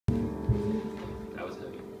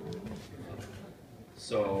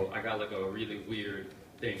So I got like a really weird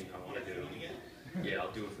thing I want to do. Yeah,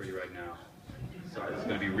 I'll do it for you right now. Sorry, this is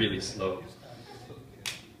going to be really slow.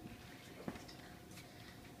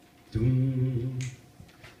 Doom,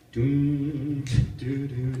 doom, do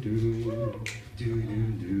do do, do do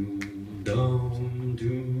do, dum,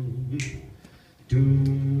 doom,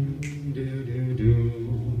 doom, do do do,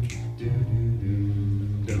 do do do,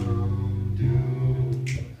 dum, doom,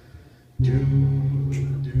 doom, do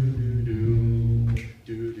do do,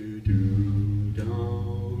 do do do,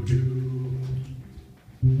 dum, doom.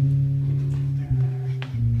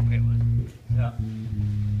 Okay, one. Yeah.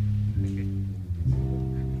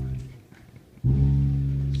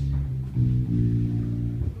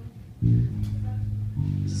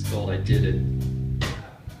 This is called I Did It.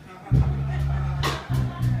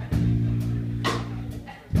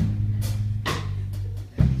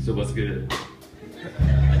 So what's good?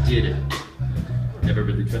 I did it. Never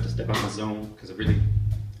really tried to step out my zone, because I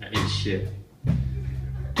ain't shit.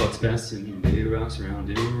 What's passing, they rocks round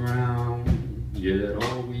and around. Yet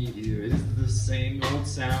all we hear is the same old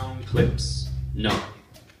sound. Clips, no,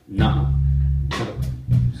 nah, no,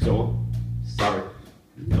 so, sorry,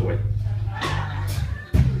 no way.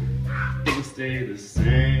 Things stay the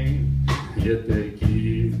same, yet they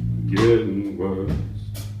keep getting worse.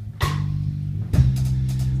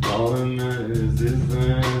 All that matters is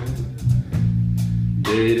that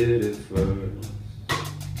they did it first.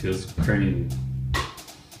 'Cause cream,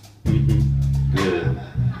 good.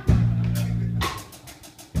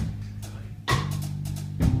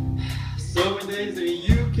 So many days that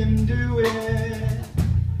you can do it,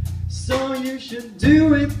 so you should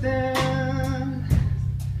do it then.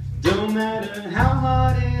 Don't matter how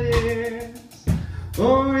hard it is,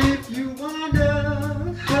 or if you wind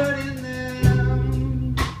up hurting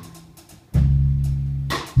them.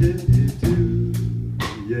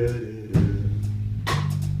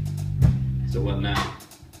 So what now?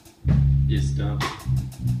 It's done.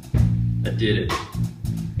 I did it.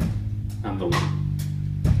 I'm the one.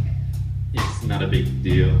 It's not a big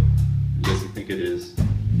deal, unless you think it is.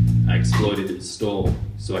 I exploited and stole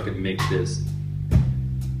so I could make this.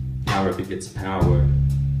 Power begets power.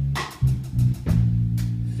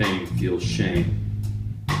 Fame fuels shame.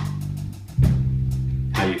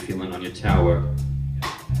 How you feeling on your tower?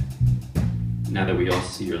 Now that we all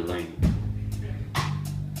see your lane.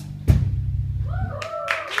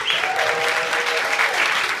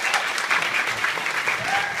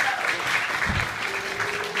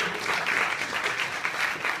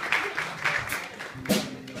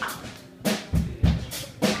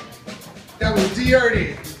 That was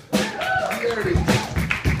D-Erty. D-Erty.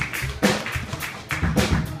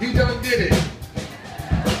 He done did it.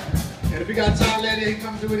 And if we got time later, he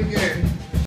come do it again.